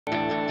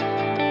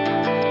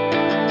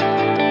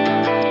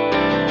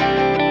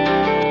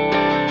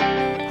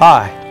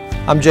Hi,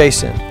 I'm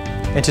Jason,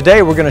 and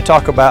today we're going to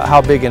talk about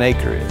how big an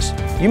acre is.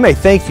 You may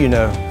think you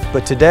know,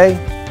 but today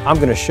I'm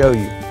going to show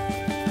you.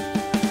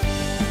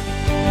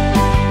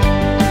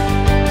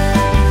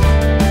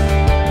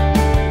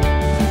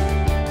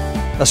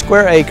 A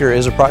square acre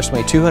is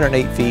approximately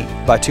 208 feet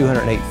by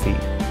 208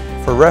 feet.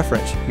 For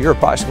reference, you're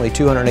approximately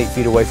 208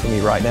 feet away from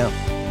me right now.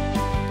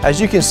 As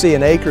you can see,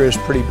 an acre is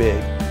pretty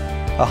big.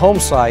 A home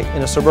site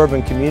in a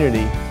suburban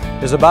community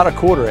is about a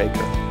quarter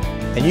acre,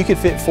 and you could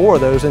fit 4 of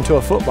those into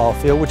a football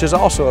field, which is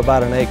also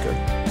about an acre.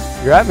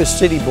 Your average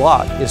city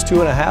block is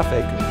 2.5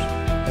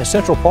 acres, and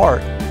Central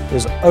Park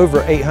is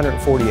over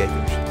 840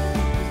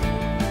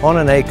 acres. On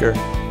an acre,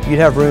 you'd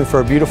have room for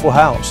a beautiful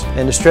house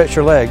and to stretch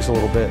your legs a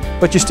little bit,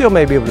 but you still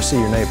may be able to see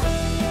your neighbor.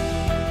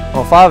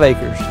 On 5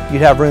 acres,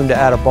 you'd have room to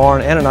add a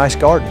barn and a nice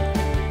garden.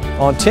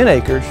 On 10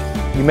 acres,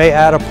 you may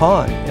add a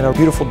pond and a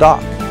beautiful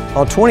dock.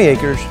 On 20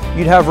 acres,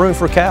 you'd have room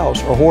for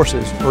cows or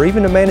horses, or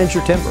even to manage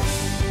your timber.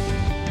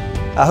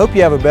 I hope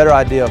you have a better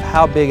idea of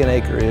how big an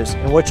acre is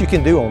and what you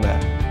can do on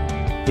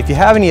that. If you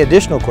have any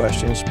additional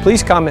questions,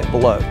 please comment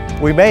below.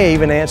 We may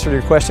even answer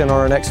your question on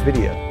our next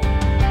video.